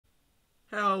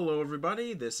Hello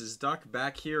everybody, this is Duck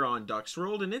back here on Duck's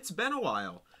World, and it's been a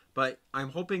while, but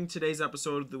I'm hoping today's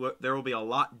episode there will be a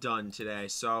lot done today.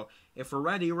 So if we're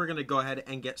ready, we're going to go ahead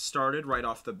and get started right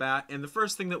off the bat. And the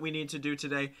first thing that we need to do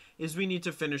today is we need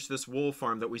to finish this wool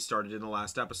farm that we started in the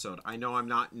last episode. I know I'm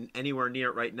not anywhere near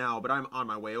it right now, but I'm on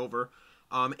my way over.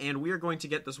 And we are going to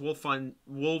get this wool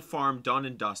farm done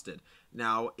and dusted.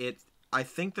 Now, I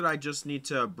think that I just need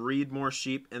to breed more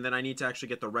sheep, and then I need to actually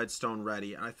get the redstone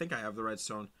ready. And I think I have the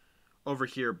redstone over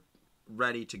here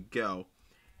ready to go.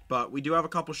 But we do have a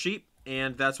couple sheep,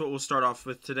 and that's what we'll start off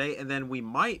with today. And then we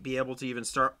might be able to even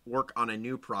start work on a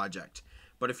new project.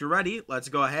 But if you're ready, let's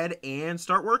go ahead and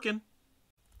start working.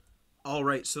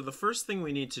 Alright, so the first thing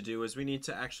we need to do is we need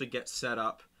to actually get set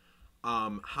up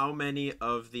how many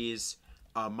of these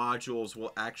modules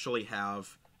we'll actually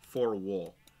have for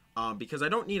wool. Because I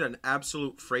don't need an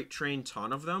absolute freight train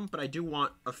ton of them, but I do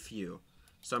want a few.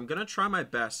 So I'm going to try my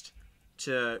best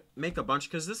to make a bunch,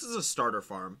 because this is a starter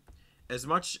farm. As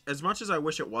much as I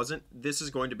wish it wasn't, this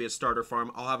is going to be a starter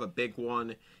farm. I'll have a big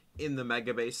one in the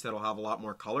mega base that'll have a lot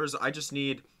more colors. I just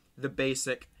need the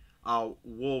basic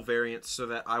wool variants so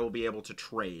that I will be able to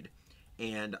trade.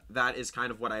 And that is kind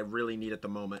of what I really need at the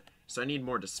moment. So I need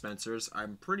more dispensers.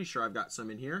 I'm pretty sure I've got some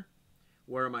in here.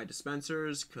 Where are my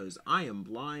dispensers? Because I am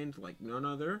blind like none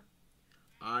other.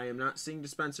 I am not seeing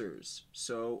dispensers.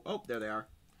 So, oh, there they are.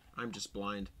 I'm just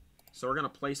blind. So we're going to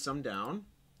place some down.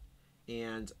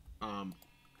 And,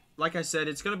 like I said,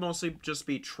 it's going to mostly just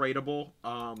be tradable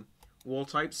wool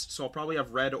types. So I'll probably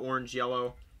have red, orange,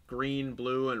 yellow, green,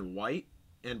 blue, and white,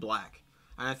 and black.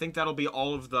 And I think that'll be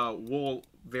all of the wool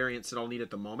variants that I'll need at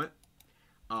the moment.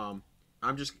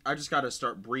 I just got to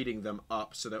start breeding them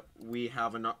up so that we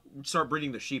have enough. Start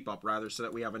breeding the sheep up rather, so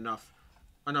that we have enough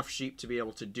sheep to be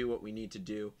able to do what we need to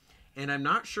do. And I'm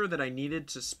not sure that I needed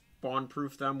to spawn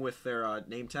proof them with their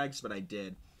name tags, but I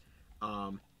did.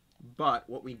 But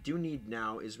what we do need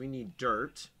now is we need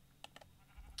dirt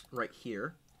right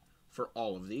here for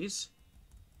all of these.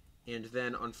 And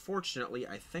then unfortunately,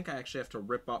 I think I actually have to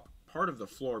rip up part of the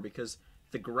floor because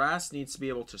the grass needs to be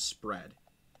able to spread.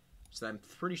 So I'm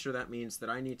pretty sure that means that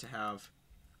I need to have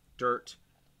dirt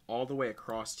all the way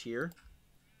across here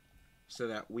so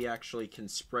that we actually can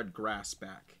spread grass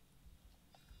back.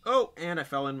 Oh, and I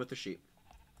fell in with the sheep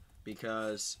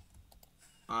because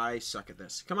I suck at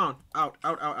this. Come on, out,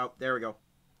 out, out, out. There we go.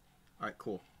 All right,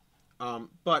 cool.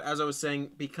 But as I was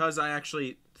saying, because I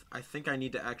think I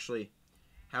need to actually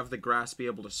have the grass be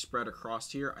able to spread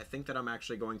across here, I think that I'm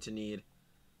actually going to need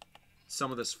some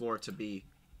of this floor to be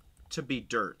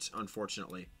dirt,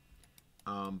 unfortunately.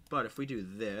 But if we do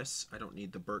this, I don't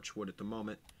need the birch wood at the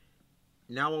moment.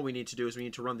 Now what we need to do is we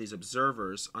need to run these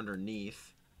observers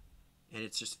underneath, and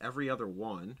it's just every other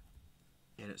one,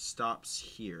 and it stops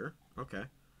here. Okay,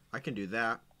 I can do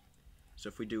that. So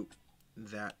if we do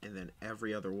that and then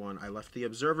every other one, I left the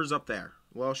observers up there.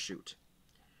 Well, shoot.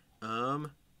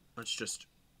 Let's just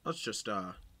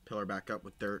pillar back up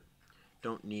with dirt.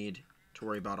 Don't need to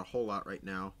worry about a whole lot right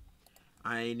now.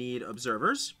 I need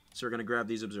observers, so we're going to grab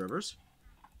these observers,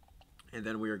 and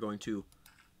then we are going to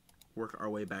work our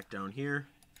way back down here.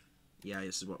 Yeah,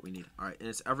 this is what we need. Alright, and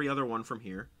it's every other one from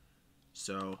here,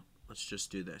 so let's just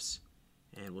do this.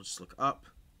 And we'll just look up,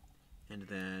 and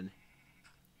then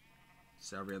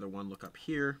it's every other one, look up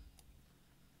here,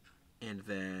 and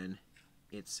then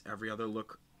it's every other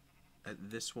look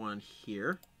at this one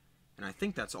here, and I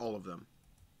think that's all of them.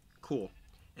 Cool.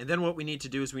 And then what we need to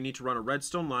do is we need to run a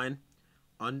redstone line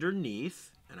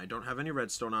underneath, and I don't have any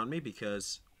redstone on me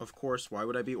because, of course, why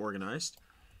would I be organized?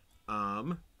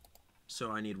 So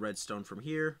I need redstone from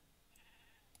here,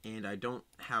 and I don't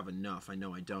have enough. I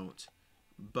know I don't,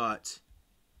 but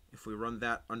if we run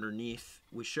that underneath,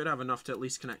 we should have enough to at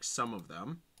least connect some of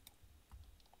them.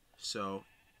 So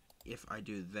if I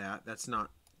do that,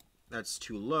 that's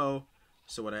too low.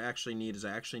 So what I actually need is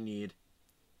I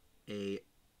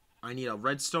need a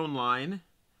redstone line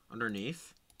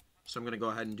underneath. So I'm going to go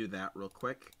ahead and do that real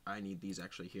quick. I need these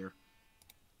actually here.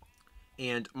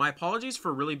 And my apologies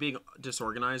for really being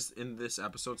disorganized in this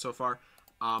episode so far.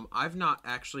 I've not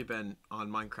actually been on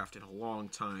Minecraft in a long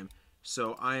time.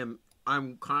 So I'm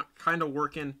kind of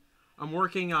working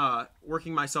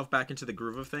myself back into the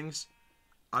groove of things.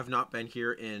 I've not been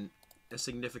here in a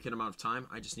significant amount of time.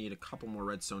 I just need a couple more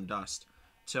redstone dust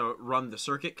to run the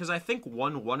circuit, because I think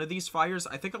one of these fires,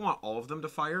 I think I want all of them to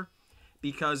fire,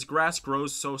 because grass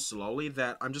grows so slowly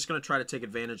that I'm just going to try to take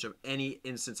advantage of any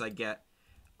instance I get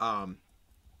of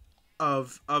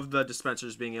the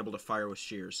dispensers being able to fire with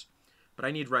shears. But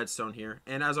I need redstone here.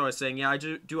 And as I was saying, yeah, I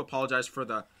do apologize for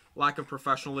the lack of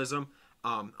professionalism.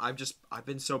 I've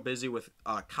been so busy with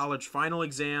college final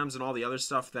exams and all the other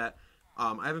stuff that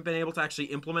I haven't been able to actually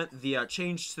implement the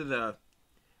change to the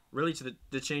really to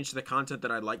the change to the content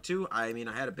that I'd like to. I mean,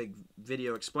 I had a big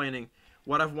video explaining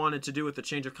what I've wanted to do with the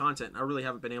change of content. I really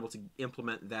haven't been able to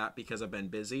implement that because I've been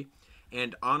busy.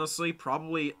 And honestly,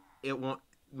 probably it won't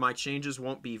my changes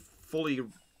won't be fully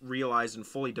realized and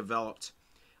fully developed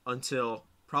until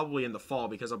probably in the fall,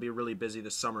 because I'll be really busy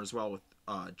this summer as well with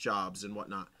jobs and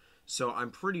whatnot. So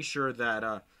I'm pretty sure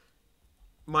that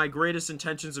my greatest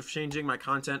intentions of changing my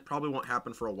content probably won't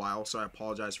happen for a while, so I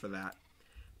apologize for that.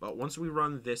 But once we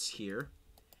run this here,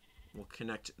 we'll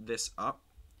connect this up.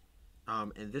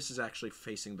 And this is actually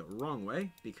facing the wrong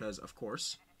way because, of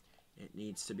course, it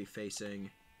needs to be facing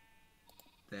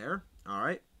there. All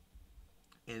right.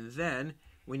 And then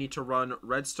we need to run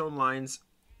redstone lines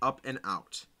up and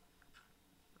out.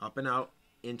 Up and out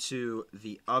into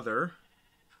the other,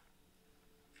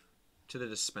 to the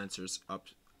dispensers up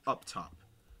top.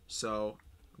 So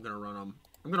I'm going to run them.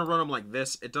 I'm going to run them like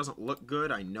this. It doesn't look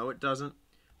good. I know it doesn't.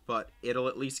 But it'll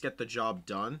at least get the job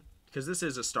done. Because this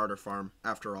is a starter farm,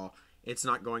 after all. It's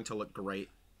not going to look great.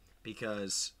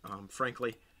 Because,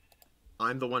 frankly,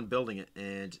 I'm the one building it.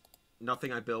 And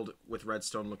nothing I build with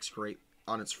redstone looks great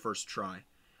on its first try.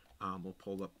 We'll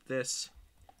pull up this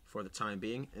for the time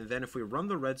being. And then if we run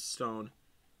the redstone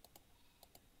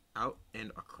out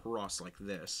and across like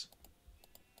this.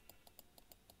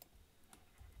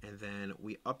 And then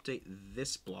we update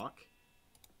this block.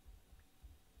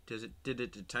 Did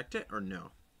it detect it or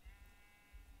no?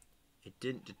 It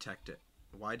didn't detect it.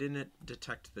 Why didn't it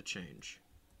detect the change?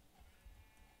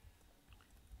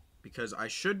 Because I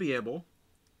should be able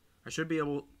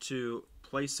to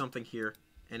place something here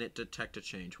and it detect a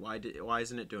change. Why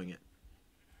isn't it doing it?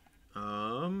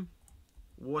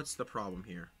 What's the problem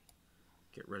here?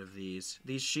 Get rid of these.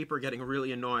 These sheep are getting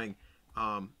really annoying.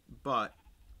 But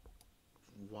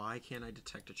why can't I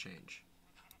detect a change?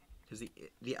 Because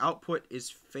the output is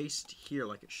faced here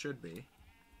like it should be.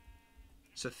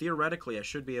 So theoretically, I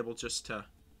should be able just to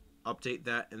update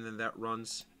that, and then that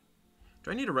runs.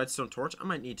 Do I need a redstone torch? I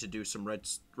might need to do some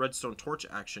redstone torch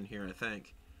action here, I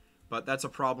think. But that's a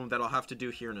problem that I'll have to do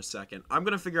here in a second. I'm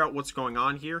going to figure out what's going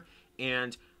on here,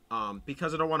 and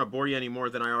because I don't want to bore you any more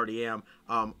than I already am,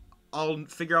 I'll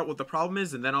figure out what the problem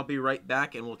is, and then I'll be right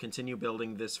back, and we'll continue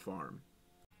building this farm.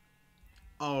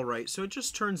 Alright, so it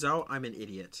just turns out I'm an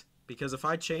idiot. Because if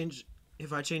I change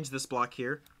this block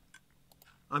here,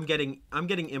 I'm getting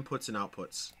inputs and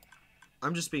outputs.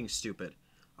 I'm just being stupid.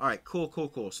 Alright,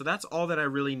 cool. So that's all that I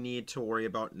really need to worry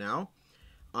about now.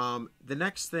 The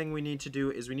next thing we need to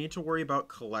do is we need to worry about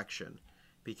collection.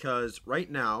 Because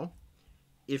right now,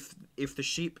 if the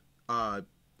sheep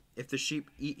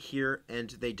eat here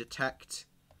and they detect,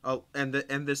 and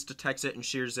this detects it and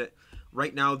shears it,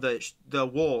 right now the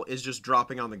wool is just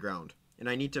dropping on the ground, and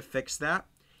I need to fix that.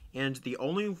 And the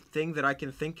only thing that I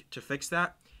can think to fix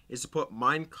that is to put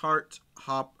hopper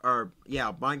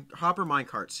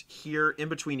minecarts here in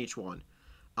between each one,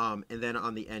 and then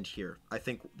on the end here. I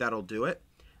think that'll do it.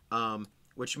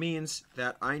 Which means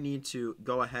that I need to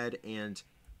go ahead and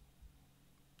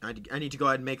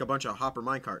make a bunch of hopper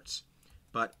minecarts.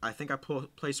 But I think I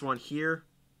place one here.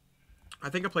 I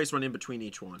think I place one in between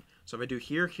each one. So if I do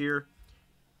here,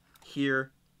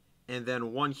 and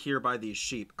then one here by these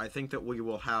sheep, I think that we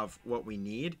will have what we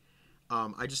need.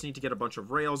 I just need to get a bunch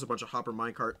of rails, a bunch of hopper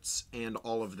minecarts, and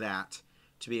all of that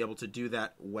to be able to do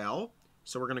that well.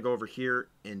 So we're going to go over here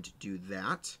and do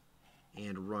that,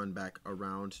 and run back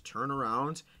around, turn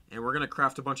around, and we're going to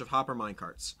craft a bunch of hopper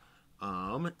minecarts.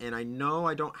 And I know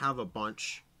I don't have a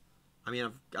bunch. I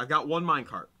mean, I've got one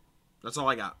minecart. That's all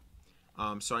I got.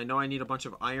 So I know I need a bunch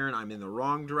of iron. I'm in the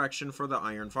wrong direction for the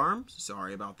iron farm.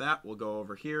 Sorry about that. We'll go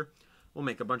over here. We'll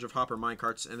make a bunch of hopper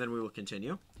minecarts, and then we will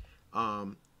continue.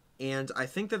 And I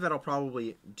think that that'll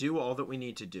probably do all that we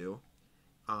need to do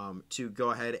to go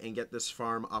ahead and get this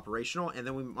farm operational. And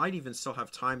then we might even still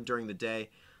have time during the day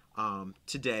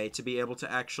today to be able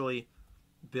to actually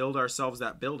build ourselves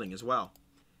that building as well.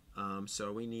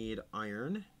 So we need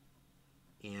iron,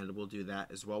 and we'll do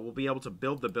that as well. We'll be able to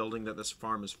build the building that this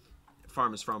farm is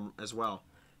from as well.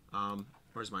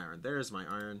 Where's my iron? There's my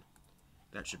iron.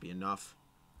 That should be enough.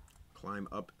 Climb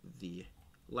up the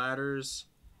ladders,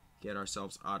 get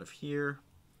ourselves out of here,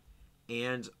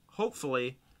 and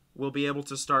hopefully we'll be able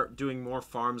to start doing more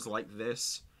farms like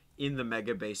this in the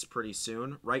mega base pretty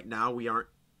soon. Right now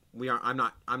I'm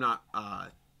not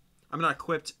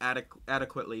equipped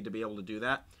adequately to be able to do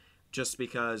that, just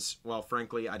because, well,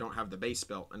 frankly, I don't have the base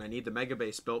built, and I need the mega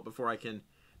base built before I can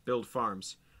build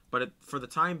farms. But for the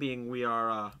time being,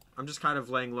 I'm just kind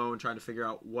of laying low and trying to figure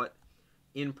out what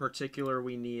in particular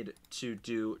we need to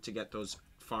do to get those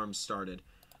farms started.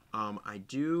 I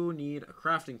do need a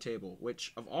crafting table,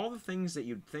 which of all the things that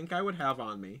you'd think I would have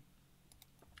on me,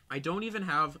 I don't even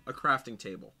have a crafting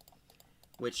table,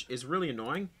 which is really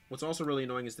annoying. What's also really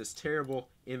annoying is this terrible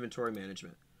inventory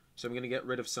management. So I'm going to get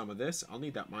rid of some of this. I'll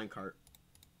need that minecart.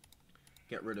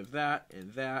 Get rid of that,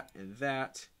 and that, and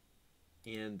that,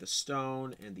 and the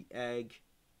stone, and the egg.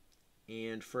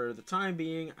 And for the time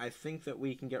being, I think that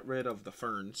we can get rid of the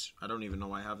ferns. I don't even know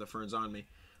why I have the ferns on me.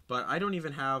 But I don't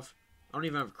even have a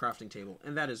crafting table,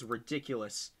 and that is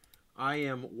ridiculous. I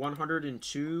am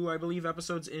 102, I believe,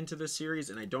 episodes into this series,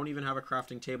 and I don't even have a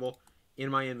crafting table in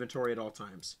my inventory at all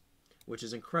times, which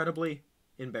is incredibly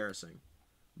embarrassing.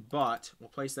 But we'll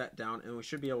place that down, and we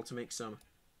should be able to make some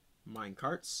mine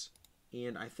carts.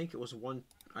 And I think it was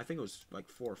like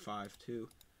 4 or 5, 2,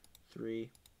 3,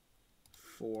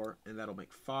 4, and that'll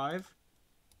make 5.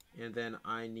 And then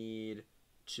I need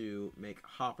to make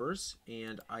hoppers,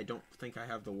 and I don't think I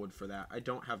have the wood for that. I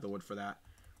don't have the wood for that.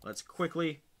 Let's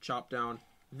quickly chop down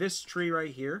this tree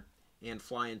right here and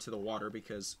fly into the water,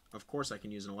 because of course I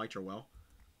can use an elytra well.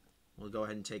 We'll go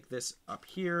ahead and take this up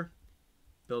here,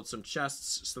 build some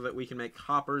chests so that we can make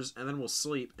hoppers, and then we'll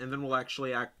sleep, and then we'll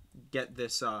actually get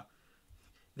this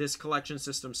this collection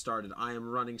system started. I am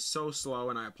running so slow,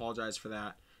 and I apologize for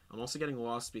that. I'm also getting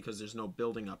lost because there's no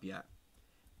building up yet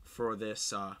for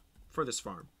this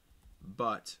farm.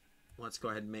 But let's go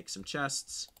ahead and make some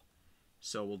chests.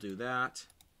 So we'll do that,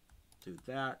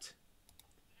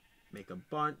 make a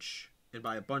bunch, and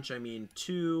by a bunch I mean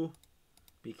 2,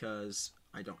 because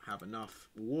I don't have enough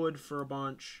wood for a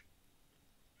bunch.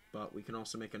 But we can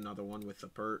also make another one with the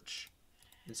birch.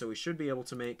 And so we should be able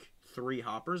to make 3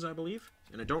 hoppers, I believe.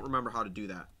 And I don't remember how to do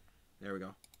that. There we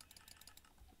go.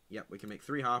 Yep, we can make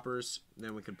 3 hoppers.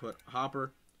 Then we can put a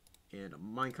hopper and a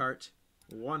minecart.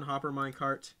 1 hopper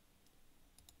minecart.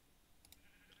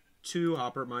 2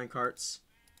 hopper minecarts.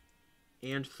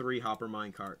 And 3 hopper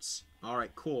minecarts.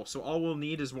 Alright, cool. So all we'll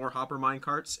need is more hopper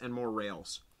minecarts and more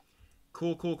rails.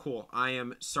 Cool, cool, cool. I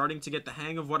am starting to get the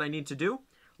hang of what I need to do.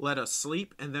 Let us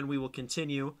sleep, and then we will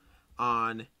continue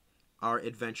on our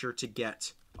adventure to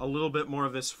get a little bit more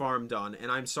of this farm done.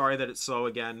 And I'm sorry that it's slow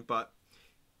again, but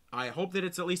I hope that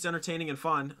it's at least entertaining and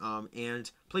fun. And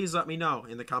please let me know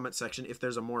in the comment section if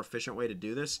there's a more efficient way to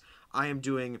do this. I am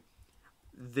doing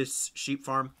this sheep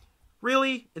farm.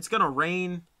 Really? It's gonna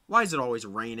rain? Why is it always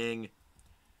raining?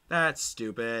 That's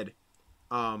stupid.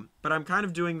 But I'm kind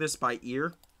of doing this by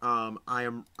ear. I'm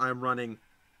running.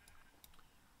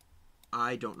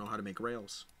 I don't know how to make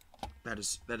rails. That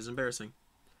is embarrassing.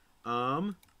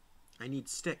 I need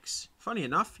sticks. Funny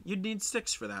enough, you'd need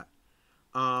sticks for that.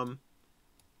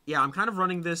 Yeah, I'm kind of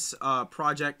running this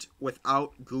project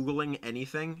without Googling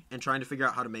anything and trying to figure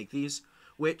out how to make these,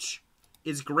 which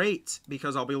is great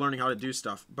because I'll be learning how to do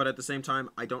stuff. But at the same time,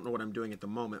 I don't know what I'm doing at the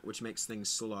moment, which makes things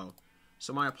slow.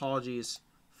 So my apologies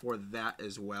for that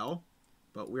as well.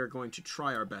 But we're going to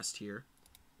try our best here.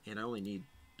 And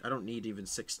I don't need even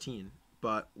 16.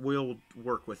 But we'll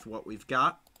work with what we've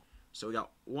got. So we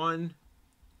got 1.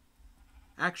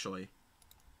 Actually,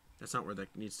 that's not where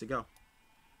that needs to go.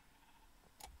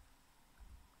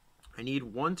 I need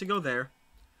 1 to go there.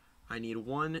 I need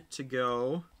 1 to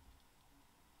go.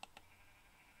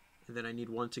 And then I need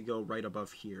 1 to go right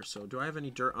above here. So do I have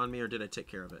any dirt on me, or did I take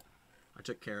care of it? I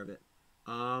took care of it.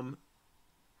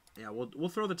 Yeah, we'll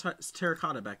throw the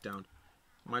terracotta back down.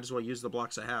 Might as well use the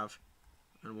blocks I have.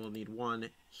 And we'll need 1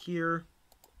 here.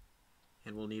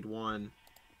 And we'll need 1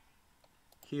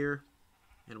 here.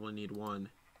 And we'll need 1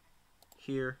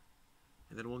 here.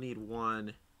 And then we'll need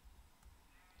 1.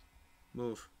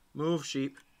 Move. Move,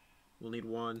 sheep. We'll need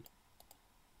 1.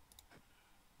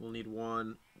 We'll need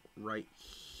 1 right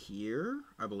here,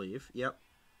 I believe. Yep.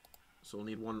 So we'll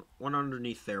need one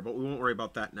underneath there. But we won't worry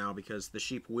about that now because the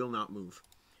sheep will not move.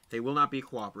 They will not be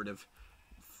cooperative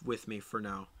with me for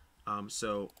now.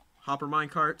 So hopper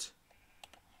minecart.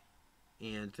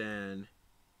 And then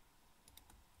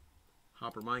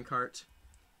hopper minecart.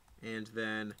 And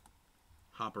then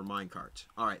hopper minecart.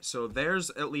 Alright, so there's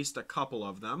at least a couple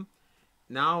of them.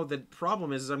 Now the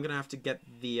problem is I'm going to have to get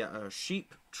the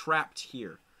sheep trapped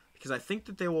here. Because I think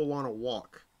that they will want to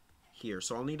walk here.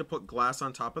 So I'll need to put glass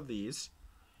on top of these.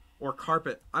 Or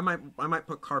carpet. I might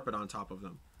put carpet on top of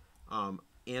them.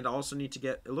 And I also need to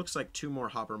get, it looks like 2 more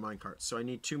hopper minecarts. So I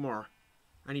need 2 more.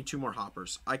 I need 2 more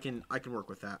hoppers. I can work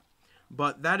with that.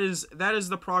 But that is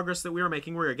the progress that we are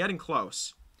making. We are getting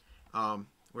close.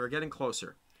 We're getting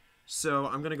closer. So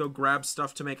I'm going to go grab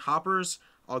stuff to make hoppers.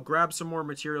 I'll grab some more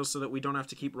materials so that we don't have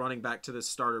to keep running back to this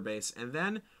starter base. And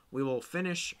then we will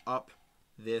finish up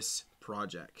this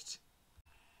project.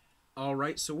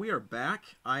 Alright, so we are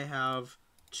back. I have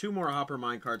 2 more hopper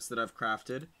minecarts that I've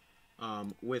crafted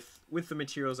with the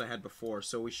materials I had before.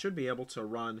 So we should be able to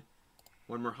run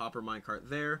 1 more hopper minecart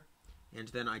there. And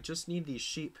then I just need these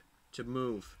sheep to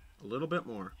move a little bit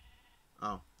more.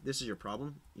 Oh, this is your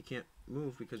problem. You can't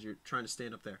move because you're trying to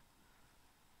stand up there.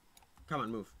 Come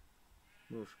on, move.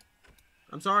 Move.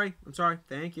 I'm sorry. I'm sorry.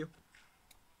 Thank you.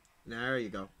 There you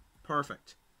go.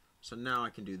 Perfect. So now I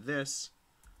can do this.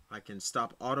 I can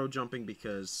stop auto jumping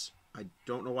because I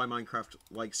don't know why Minecraft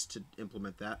likes to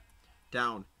implement that.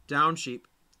 Down. Down, sheep.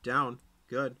 Down.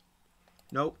 Good.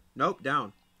 Nope. Nope.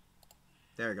 Down.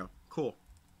 There you go. Cool.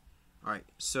 Alright.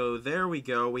 So there we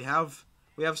go. We have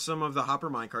some of the hopper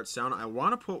minecarts down. I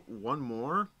want to put 1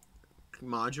 more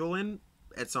module in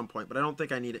at some point, but I don't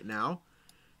think I need it now.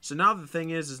 So now the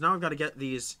thing is now I've got to get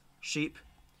these sheep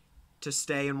to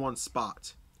stay in 1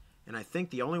 spot. And I think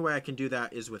the only way I can do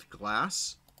that is with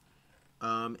glass.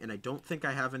 And I don't think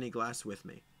I have any glass with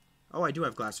me. Oh, I do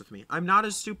have glass with me. I'm not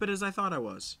as stupid as I thought I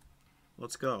was.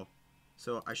 Let's go.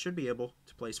 So I should be able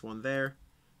to place 1 there.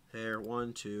 There.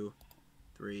 1, 2,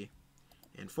 3,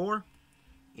 and 4.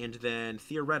 And then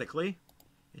theoretically,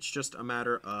 it's just a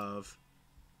matter of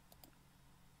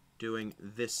doing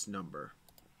this number.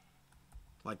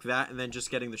 Like that, and then just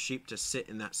getting the sheep to sit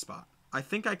in that spot. I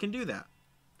think I can do that.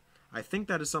 I think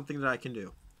that is something that I can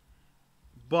do.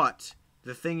 But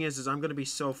the thing is I'm going to be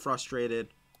so frustrated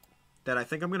that I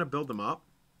think I'm going to build them up.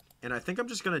 And I think I'm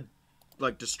just going to,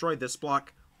 like, destroy this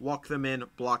block, walk them in,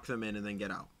 block them in, and then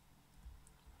get out.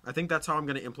 I think that's how I'm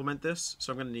going to implement this.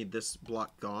 So I'm going to need this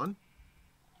block gone.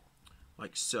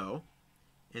 Like so.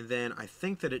 And then I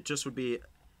think that it just would be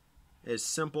as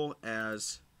simple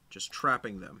as just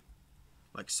trapping them.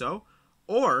 Like so.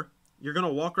 Or you're going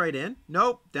to walk right in.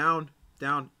 Nope. Down.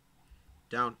 Down.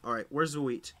 Down. Alright, where's the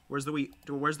wheat? Where's the wheat?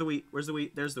 Where's the wheat? Where's the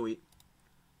wheat? There's the wheat.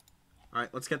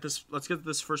 Alright, let's get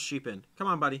this first sheep in. Come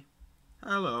on, buddy.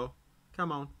 Hello.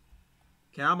 Come on.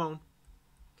 Come on.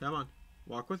 Come on.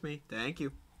 Walk with me. Thank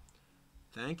you.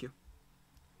 Thank you.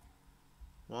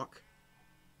 Walk.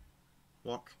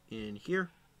 Walk in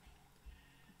here.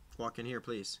 Walk in here,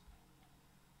 please.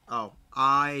 Oh,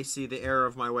 I see the error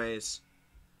of my ways.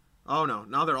 Oh no,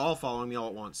 now they're all following me all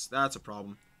at once. That's a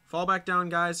problem. Fall back down,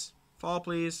 guys. Fall,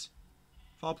 please.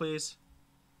 Fall, please.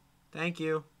 Thank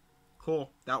you.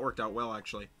 Cool. That worked out well,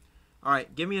 actually.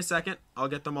 Alright, give me a second. I'll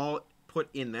get them all put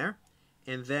in there.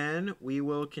 And then we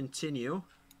will continue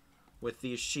with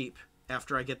these sheep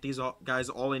after I get these guys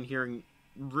all in here and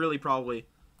really probably,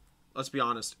 let's be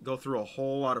honest, go through a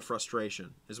whole lot of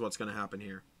frustration is what's going to happen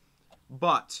here.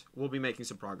 But we'll be making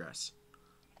some progress.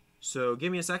 So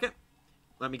give me a second.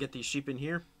 Let me get these sheep in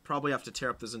here. Probably have to tear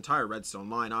up this entire redstone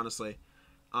mine, honestly.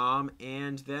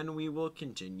 And then we will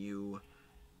continue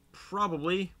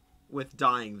probably with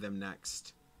dyeing them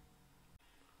next.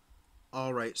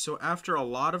 Alright, so after a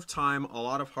lot of time, a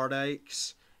lot of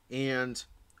heartaches, and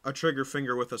a trigger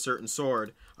finger with a certain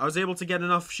sword, I was able to get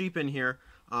enough sheep in here.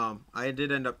 I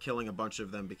did end up killing a bunch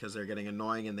of them because they're getting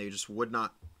annoying and they just would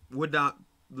not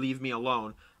leave me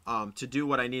alone to do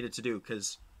what I needed to do,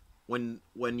 because when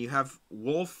you have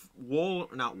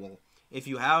if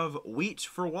you have wheat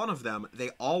for 1 of them,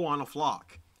 they all want to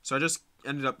flock. So I just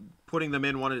ended up putting them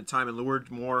in 1 at a time and lured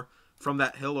more from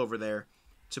that hill over there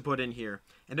to put in here.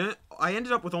 And then I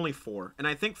ended up with only 4. And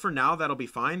I think for now that'll be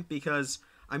fine because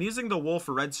I'm using the wool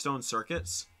for redstone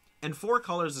circuits. And 4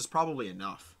 colors is probably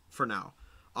enough for now,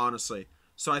 honestly.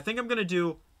 So I think I'm going to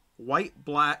do white,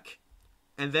 black,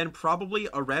 and then probably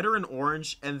a red or an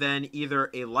orange, and then either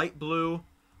a light blue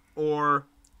or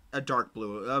a dark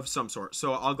blue of some sort.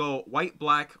 So I'll go white,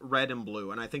 black, red, and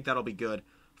blue, and I think that'll be good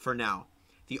for now.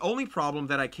 The only problem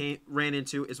that I ran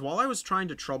into is while I was trying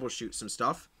to troubleshoot some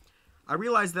stuff, I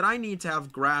realized that I need to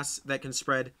have grass that can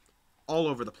spread all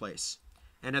over the place.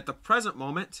 And at the present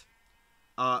moment,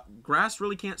 grass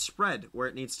really can't spread where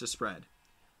it needs to spread.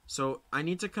 So I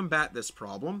need to combat this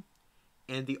problem,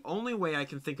 and the only way I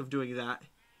can think of doing that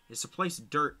is to place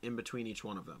dirt in between each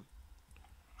one of them.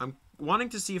 I'm wanting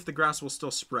to see if the grass will still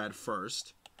spread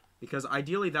first, because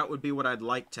ideally that would be what I'd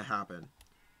like to happen.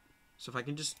 So if I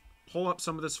can just pull up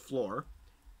some of this floor,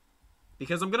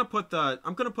 because I'm gonna put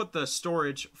the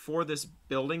storage for this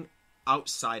building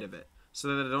outside of it, so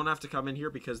that I don't have to come in here,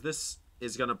 because this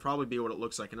is gonna probably be what it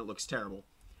looks like, and it looks terrible.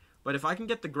 But if I can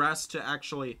get the grass to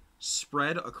actually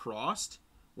spread across,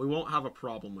 we won't have a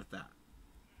problem with that.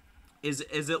 Is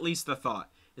at least the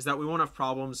thought, is that we won't have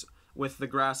problems with the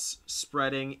grass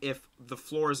spreading if the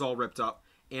floor is all ripped up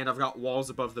and I've got walls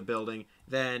above the building.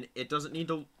 Then it doesn't need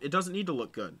to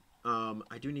look good.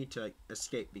 I do need to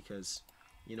escape because,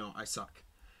 you know, I suck.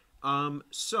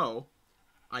 So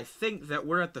I think that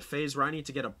we're at the phase where I need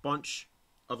to get a bunch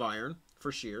of iron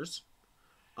for shears.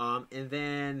 And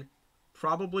then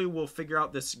probably we'll figure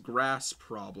out this grass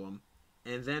problem.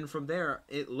 And then from there,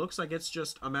 it looks like it's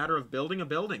just a matter of building a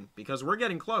building, because we're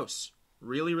getting close.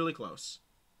 Really, really close.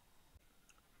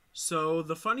 So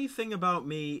the funny thing about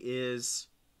me is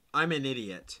I'm an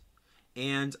idiot.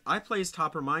 And I placed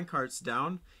hopper minecarts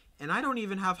down, and I don't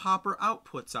even have hopper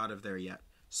outputs out of there yet.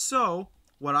 So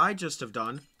what I just have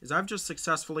done is I've just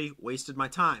successfully wasted my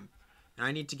time. And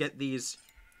I need to get these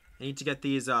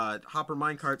hopper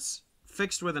minecarts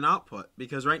fixed with an output,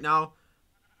 because right now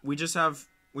we just have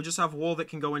wool that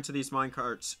can go into these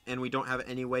minecarts, and we don't have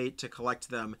any way to collect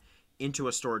them into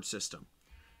a storage system.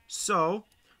 So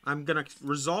I'm gonna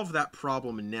resolve that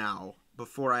problem now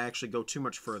before I actually go too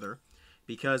much further,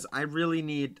 because I really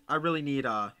need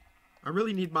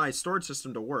my storage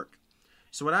system to work.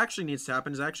 So what actually needs to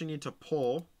happen is I actually need to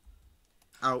pull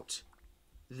out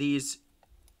these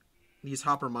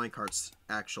hopper minecarts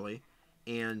actually,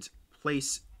 and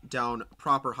place down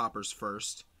proper hoppers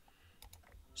first.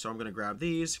 So I'm gonna grab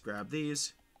these, grab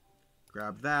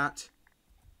that,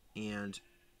 and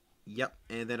yep,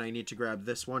 and then I need to grab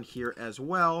this one here as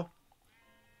well.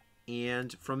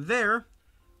 And from there,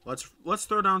 let's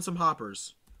throw down some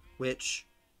hoppers, which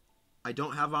I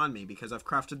don't have on me because I've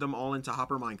crafted them all into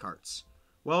hopper minecarts.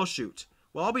 Well, shoot.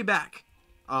 Well, I'll be back,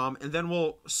 and then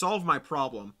we'll solve my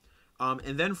problem.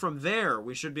 And then from there,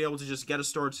 we should be able to just get a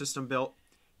storage system built,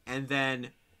 and then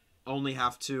only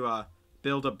have to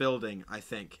build a building, I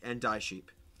think, and die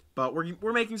sheep. But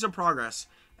we're making some progress.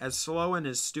 As slow and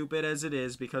as stupid as it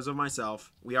is because of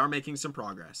myself, we are making some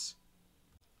progress.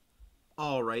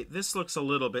 Alright, this looks a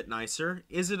little bit nicer.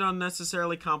 Is it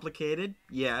unnecessarily complicated?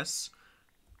 Yes.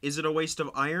 Is it a waste of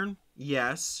iron?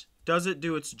 Yes. Does it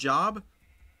do its job?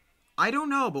 I don't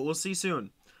know, but we'll see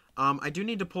soon. I do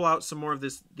need to pull out some more of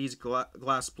these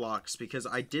glass blocks, because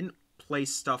I didn't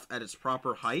place stuff at its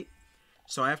proper height.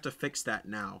 So I have to fix that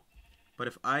now. But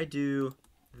if I do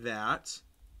that,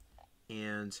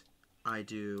 and I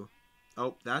do...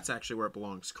 Oh, that's actually where it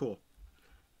belongs. Cool.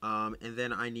 And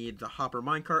then I need the hopper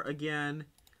minecart again,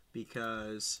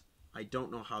 because I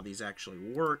don't know how these actually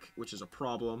work, which is a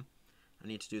problem. I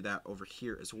need to do that over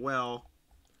here as well.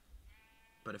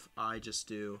 But if I just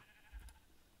do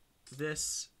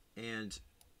this and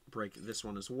break this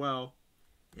one as well,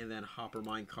 and then hopper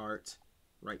minecart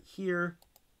right here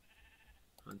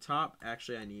on top.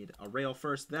 Actually, I need a rail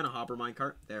first, then a hopper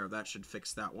minecart. There, that should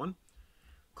fix that one.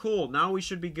 Cool, now we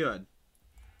should be good.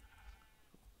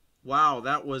 Wow,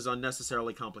 that was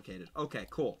unnecessarily complicated. Okay,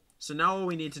 cool. So now what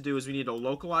we need to do is we need to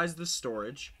localize the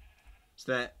storage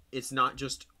so that it's not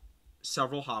just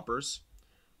several hoppers.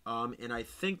 And I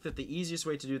think that the easiest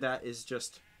way to do that is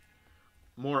just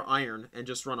more iron and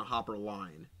just run a hopper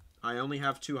line. I only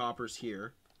have 2 hoppers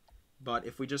here, but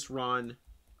if we just run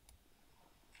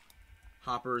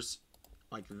hoppers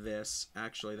like this,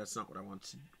 actually that's not what I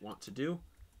want to do.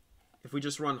 If we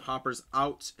just run hoppers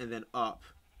out and then up,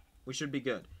 we should be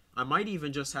good. I might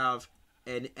even just have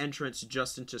an entrance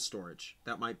just into storage.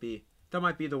 That might be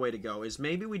the way to go. Is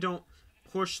maybe we don't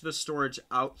push the storage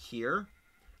out here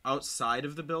outside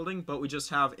of the building, but we just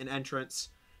have an entrance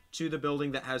to the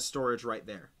building that has storage right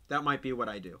there. That might be what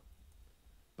I do.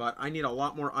 But I need a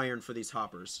lot more iron for these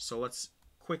hoppers. So let's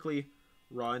quickly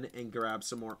run and grab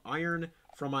some more iron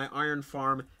from my iron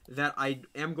farm that I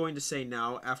am going to say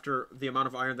now, after the amount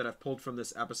of iron that I've pulled from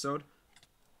this episode,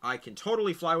 I can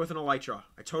totally fly with an elytra.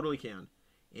 I totally can.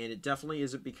 And it definitely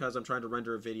isn't because I'm trying to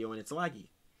render a video and it's laggy.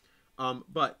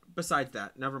 But besides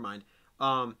that, never mind.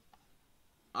 I've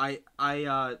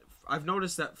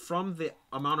noticed that from the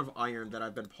amount of iron that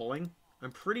I've been pulling,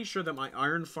 I'm pretty sure that my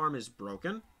iron farm is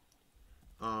broken.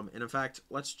 And in fact,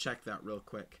 let's check that real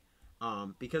quick.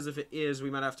 Because if it is, we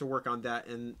might have to work on that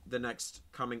in the next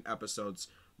coming episodes.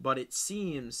 But it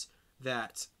seems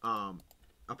that upon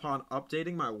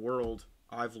updating my world,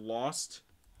 I've lost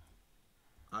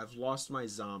my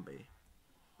zombie.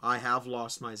 I have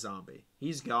lost my zombie.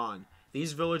 He's gone.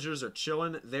 These villagers are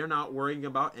chilling. They're not worrying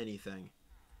about anything.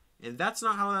 And that's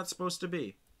not how that's supposed to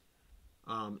be.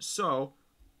 So,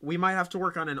 we might have to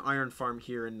work on an iron farm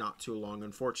here in not too long,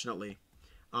 unfortunately.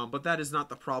 But that is not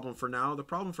the problem for now. The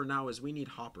problem for now is we need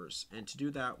hoppers. And to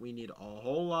do that, we need a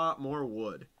whole lot more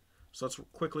wood. So let's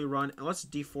quickly run. And let's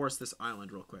deforest this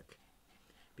island real quick.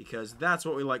 Because that's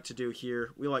what we like to do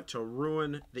here. We like to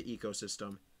ruin the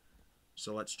ecosystem.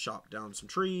 So let's chop down some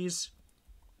trees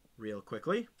real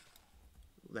quickly.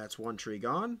 That's 1 tree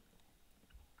gone.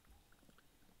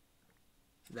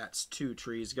 That's 2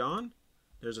 trees gone.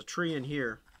 There's a tree in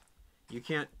here. You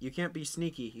can't be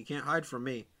sneaky. You can't hide from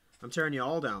me. I'm tearing you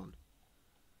all down.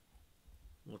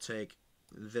 We'll take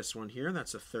this one here.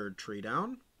 That's a third tree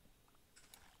down.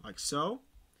 Like so.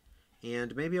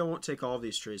 And maybe I won't take all of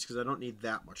these trees because I don't need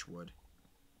that much wood.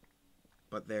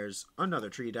 But there's another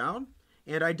tree down.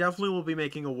 And I definitely will be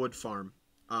making a wood farm.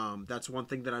 That's one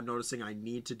thing that I'm noticing I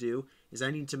need to do, is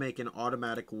I need to make an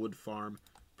automatic wood farm.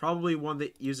 Probably one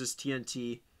that uses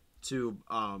TNT to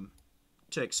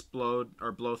explode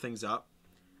or blow things up.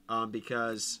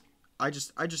 Because I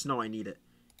just know I need it.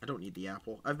 I don't need the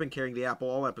apple. I've been carrying the apple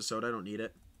all episode. I don't need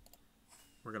it.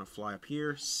 We're going to fly up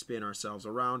here, spin ourselves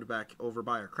around back over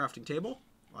by our crafting table,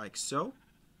 like so,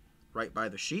 right by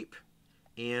the sheep.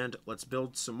 And let's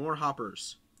build some more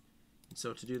hoppers. And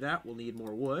so to do that, we'll need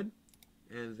more wood.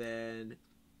 And then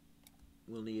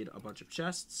we'll need a bunch of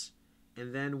chests.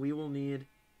 And then we will need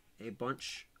a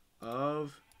bunch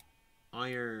of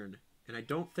iron. And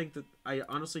I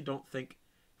honestly don't think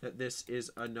that this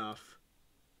is enough.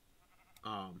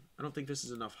 I don't think this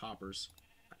is enough hoppers.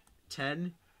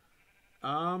 10?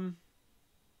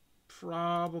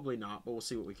 Probably not, but we'll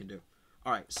see what we can do.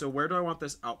 Alright, so where do I want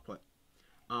this output?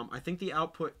 I think the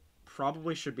output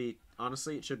probably should be,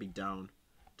 honestly, it should be down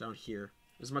here.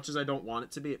 As much as I don't want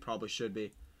it to be, it probably should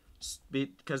be.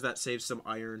 Because that saves some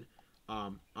iron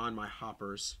on my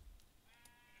hoppers.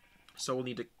 So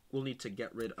we'll need to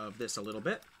get rid of this a little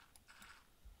bit.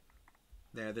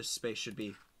 There, this space should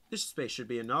be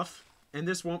enough. And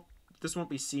this won't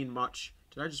be seen much.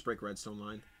 Did I just break redstone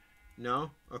line?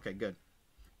 No? Okay, good.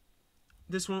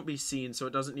 This won't be seen, so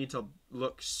it doesn't need to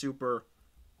look super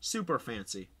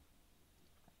fancy.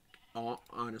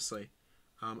 Honestly.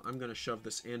 I'm going to shove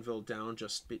this anvil down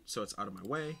so it's out of my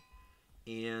way.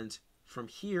 And from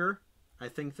here, I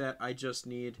think that I just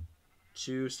need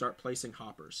to start placing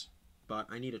hoppers. But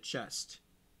I need a chest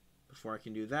before I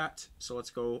can do that. So let's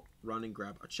go run and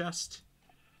grab a chest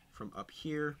from up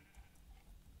here.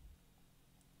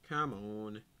 Come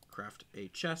on. Craft a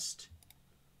chest.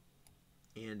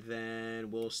 And then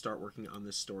we'll start working on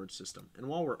this storage system. And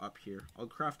while we're up here, I'll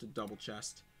craft a double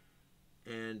chest.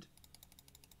 And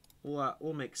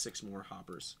we'll make 6 more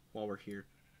hoppers while we're here,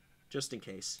 just in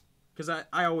case. Because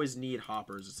I always need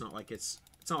hoppers. It's not like it's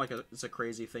a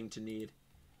crazy thing to need.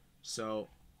 So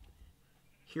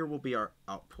here will be our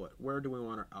output. Where do we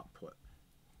want our output?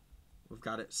 We've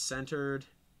got it centered.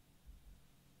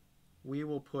 We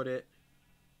will put it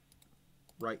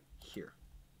right here.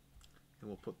 And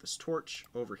we'll put this torch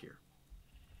over here.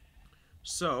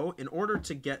 So in order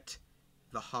to get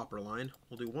the hopper line,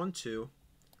 we'll do 1, 2,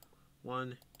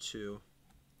 1, 2,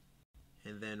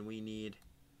 and then we need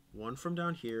 1 from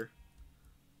down here,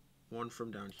 1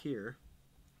 from down here.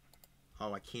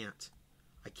 Oh, I can't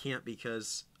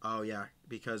because, oh yeah,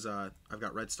 because I've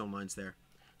got redstone lines there.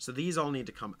 So these all need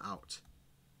to come out.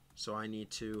 So I need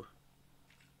to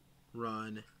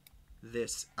run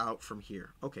this out from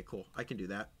here. Okay, cool. I can do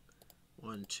that.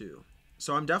 1, 2.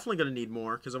 So I'm definitely going to need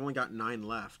more because I've only got 9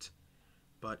 left.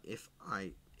 But if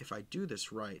I do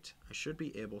this right, I should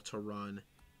be able to run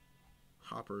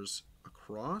hoppers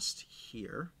across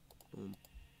here. Boom.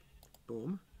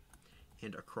 Boom.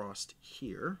 And across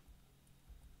here.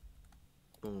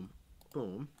 Boom.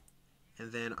 Boom.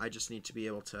 And then I just need to be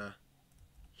able to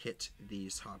hit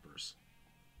these hoppers.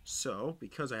 So,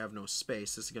 because I have no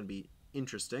space, this is going to be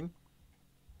interesting.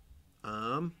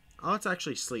 Let's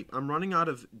actually sleep. I'm running out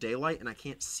of daylight and I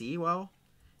can't see well.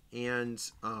 And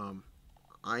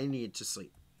I need to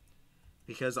sleep.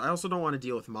 Because I also don't want to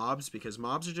deal with mobs, because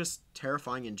mobs are just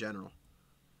terrifying in general.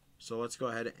 So let's go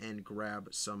ahead and grab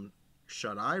some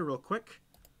shut-eye real quick.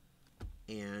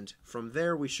 And from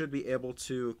there we should be able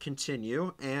to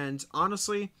continue. And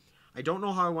honestly, I don't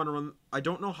know how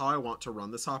I want to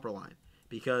run this hopper line.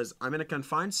 Because I'm in a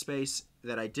confined space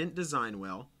that I didn't design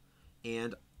well.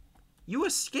 And you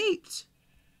escaped.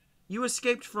 You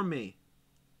escaped from me.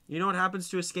 You know what happens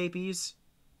to escapees?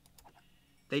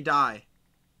 They die.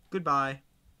 Goodbye.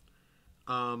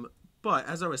 But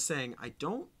as I was saying, I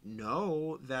don't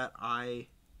know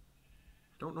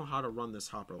how to run this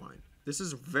hopper line. This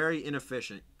is very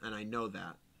inefficient, and I know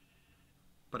that.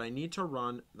 But I need to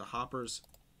run the hoppers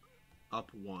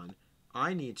up 1.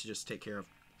 I need to just take care of,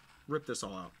 rip this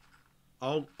all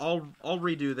out. I'll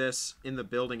redo this in the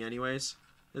building anyways.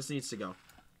 This needs to go.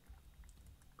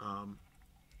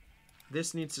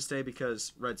 This needs to stay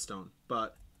because redstone,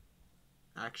 but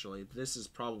actually, this is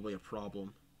probably a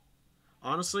problem.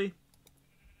 Honestly,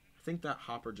 I think that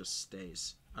hopper just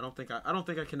stays. I don't think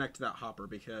I connect to that hopper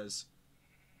because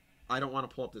I don't want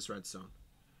to pull up this redstone.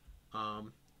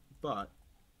 But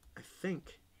I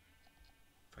think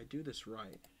if I do this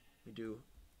right, we do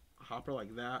a hopper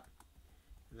like that,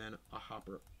 and then a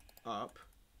hopper up,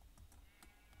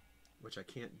 which I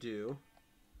can't do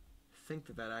think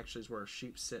that that actually is where a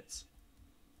sheep sits.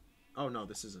 Oh, no,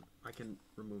 this isn't. I can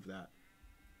remove that.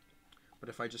 But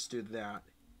if I just do that,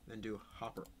 then do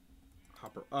hopper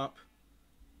up,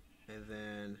 and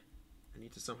then I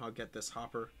need to somehow get this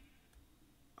hopper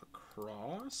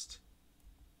across.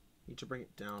 Need to bring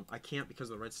it down. I can't because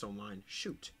of the redstone line.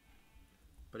 Shoot.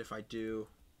 But if I do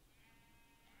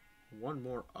one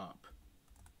more up,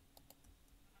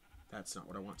 that's not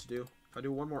what I want to do. If I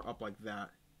do one more up like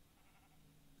that,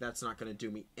 that's not going to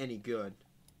do me any good.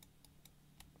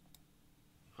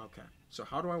 Okay, so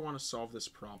how do I want to solve this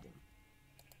problem?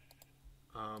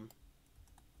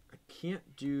 I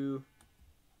can't do...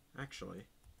 Actually,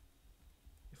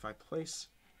 if I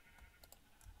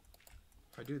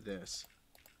do this,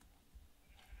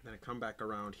 then I come back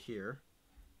around here,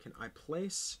 can I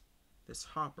place this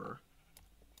hopper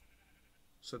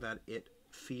so that it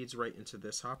feeds right into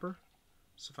this hopper?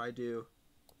 So if I do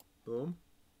boom,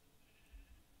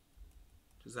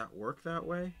 does that work that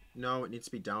way? No, it needs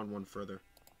to be down one further.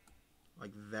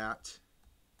 Like that.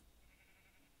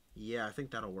 Yeah, I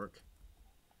think that'll work.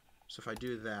 So if I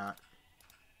do that,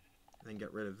 then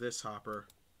get rid of this hopper,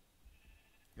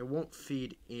 it won't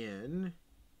feed in.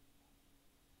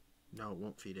 No, it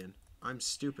won't feed in. I'm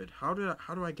stupid. How do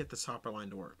I get this hopper line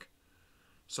to work?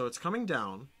 So it's coming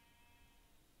down,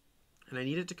 and I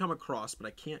need it to come across, but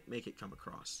I can't make it come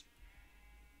across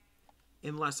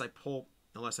unless I pull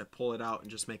it out and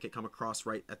just make it come across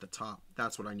right at the top.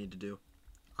 That's what I need to do.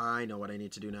 I know what I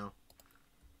need to do now.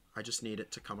 I just need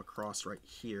it to come across right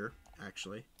here,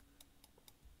 actually.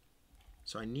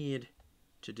 So I need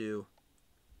to do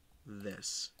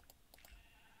this.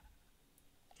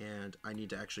 And I need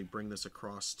to actually bring this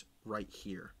across right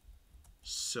here.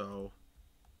 So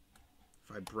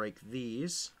if I break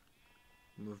these,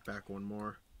 move back one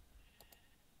more,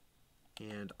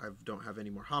 and I don't have any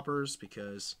more hoppers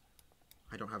because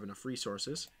I don't have enough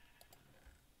resources.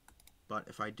 But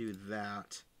if I do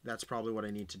that, that's probably what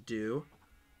I need to do.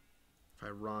 If I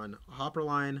run a hopper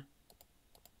line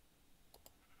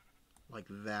like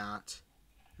that,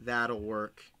 that'll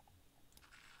work.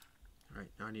 Alright,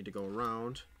 now I need to go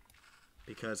around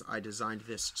because I designed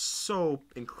this so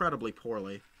incredibly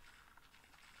poorly.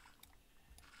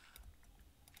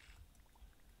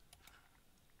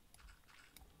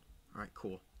 Alright,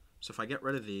 cool. So if I get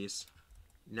rid of these,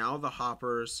 now the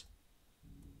hoppers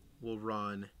will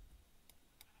run.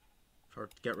 If I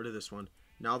get rid of this one,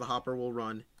 now the hopper will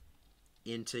run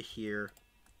into here.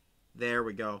 There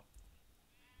we go.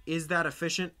 Is that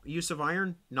efficient use of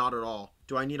iron? Not at all.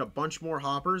 Do I need a bunch more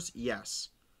hoppers? Yes.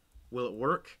 Will it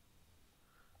work?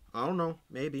 I don't know.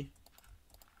 Maybe.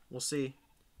 We'll see.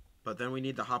 But then we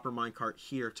need the hopper minecart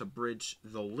here to bridge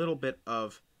the little bit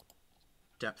of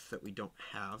depth that we don't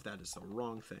have. That is the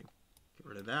wrong thing. Get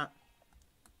rid of that.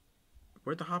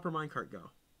 Where'd the hopper minecart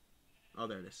go? Oh,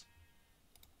 there it is.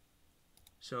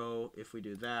 So if we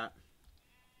do that,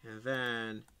 and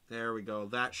then there we go.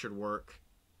 That should work.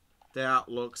 That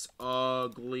looks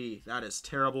ugly. That is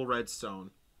terrible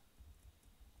redstone.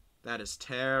 That is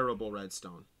terrible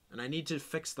redstone. And I need to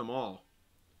fix them all.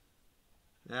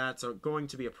 That's going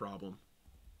to be a problem.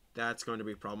 That's going to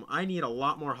be a problem. I need a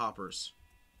lot more hoppers.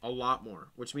 A lot more.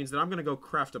 Which means that I'm going to go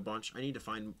craft a bunch. I need to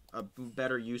find a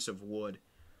better use of wood.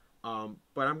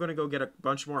 But I'm going to go get a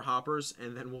bunch more hoppers,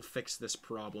 and then we'll fix this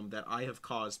problem that I have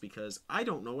caused because I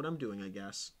don't know what I'm doing, I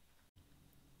guess.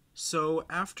 So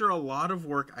after a lot of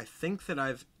work, I think that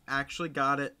I've actually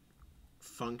got it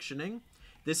functioning.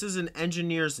 This is an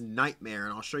engineer's nightmare,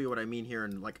 and I'll show you what I mean here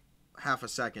in like half a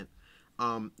second.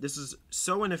 This is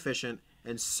so inefficient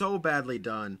and so badly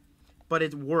done, but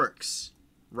it works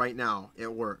right now.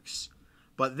 It works.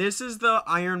 But this is the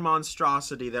iron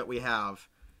monstrosity that we have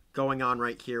going on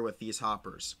right here with these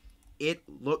hoppers. It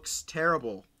looks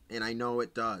terrible, and I know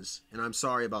it does, and I'm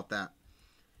sorry about that.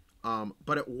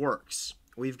 But it works.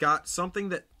 We've got something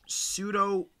that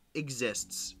pseudo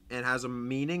exists and has a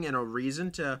meaning and a reason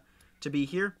to be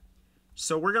here.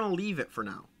 So we're going to leave it for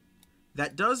now.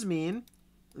 That does mean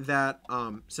that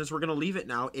since we're going to leave it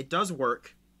now, it does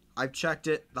work. I've checked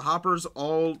it. The hoppers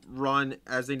all run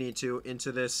as they need to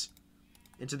into this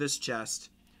chest.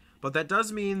 But that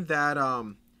does mean that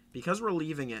because we're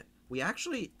leaving it, we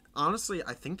actually, honestly,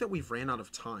 I think that we've ran out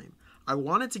of time. I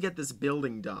wanted to get this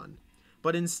building done,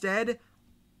 but instead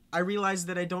I realized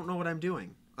that I don't know what I'm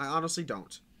doing. I honestly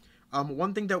don't.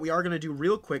 One thing that we are going to do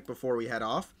real quick before we head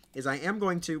off is I am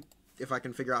going to, if I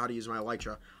can figure out how to use my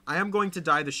elytra, I am going to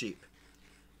dye the sheep.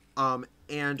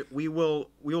 And we will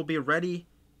be ready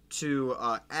to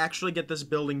actually get this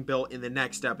building built in the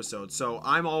next episode. So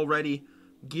I'm already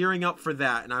gearing up for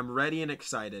that, and I'm ready and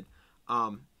excited.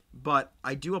 But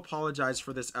I do apologize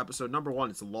for this episode. Number one,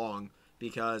 it's long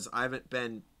because I haven't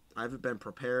been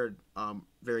prepared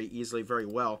very easily, very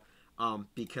well.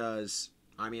 Because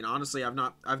I mean, honestly, I've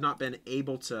not been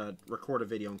able to record a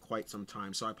video in quite some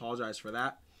time, so I apologize for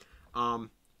that.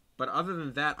 But other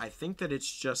than that, I think that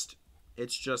it's just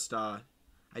I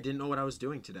didn't know what I was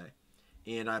doing today,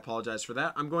 and I apologize for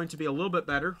that. I'm going to be a little bit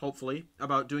better, hopefully,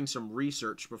 about doing some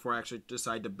research before I actually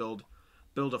decide to build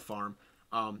a farm.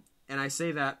 And I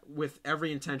say that with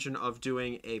every intention of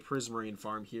doing a prismarine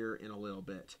farm here in a little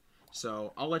bit.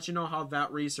 So I'll let you know how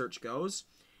that research goes,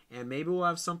 and maybe we'll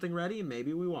have something ready, and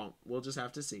maybe we won't. We'll just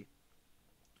have to see.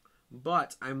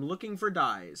 But I'm looking for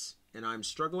dyes, and I'm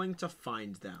struggling to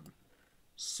find them.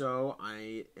 So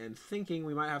I am thinking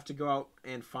we might have to go out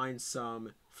and find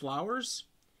some flowers,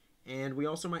 and we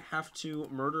also might have to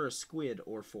murder a squid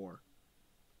or four.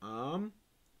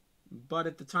 But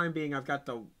at the time being, I've got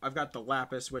the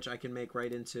lapis, which I can make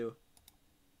right into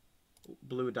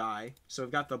blue dye. So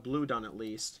I've got the blue done at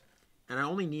least, and I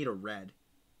only need a red.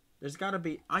 There's got to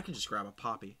be. I can just grab a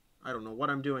poppy. I don't know what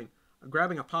I'm doing.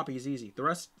 Grabbing a poppy is easy. The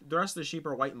rest of the sheep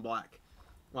are white and black.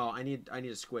 Well, I need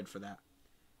a squid for that.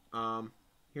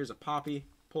 Here's a poppy.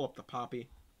 Pull up the poppy.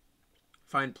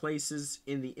 Find places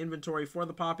in the inventory for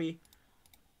the poppy,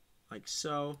 like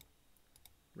so.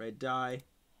 Red dye.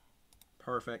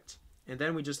 Perfect. And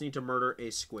then we just need to murder a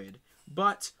squid.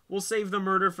 But we'll save the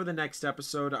murder for the next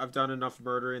episode. I've done enough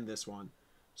murder in this one.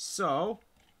 So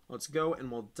let's go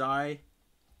and we'll dye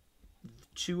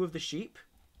 2 of the sheep.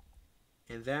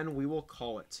 And then we will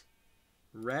call it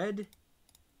red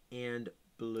and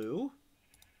blue.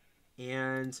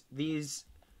 And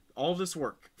all of this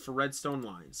work for redstone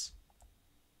lines.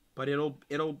 But it'll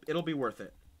be worth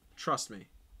it. Trust me.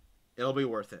 It'll be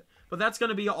worth it. But that's going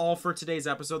to be all for today's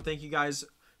episode. Thank you guys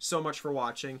so much for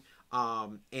watching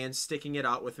and sticking it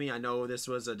out with me. I know this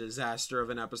was a disaster of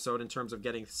an episode in terms of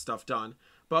getting stuff done,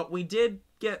 but we did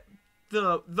get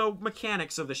the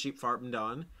mechanics of the sheep farm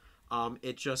done.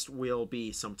 It just will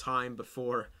be some time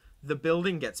before the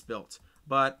building gets built.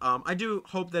 But I do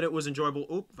hope that it was enjoyable.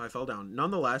 Oop, I fell down.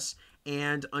 Nonetheless,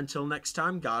 and until next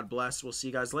time, God bless. We'll see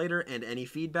you guys later. And any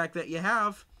feedback that you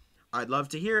have, I'd love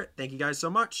to hear it. Thank you guys so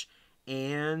much.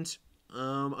 And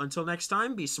until next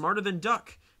time, be smarter than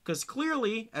Duck. Because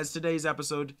clearly, as today's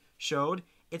episode showed,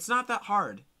 it's not that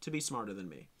hard to be smarter than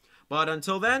me. But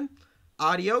until then,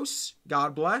 adios,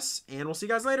 God bless, and we'll see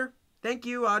you guys later. Thank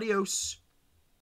you, adios.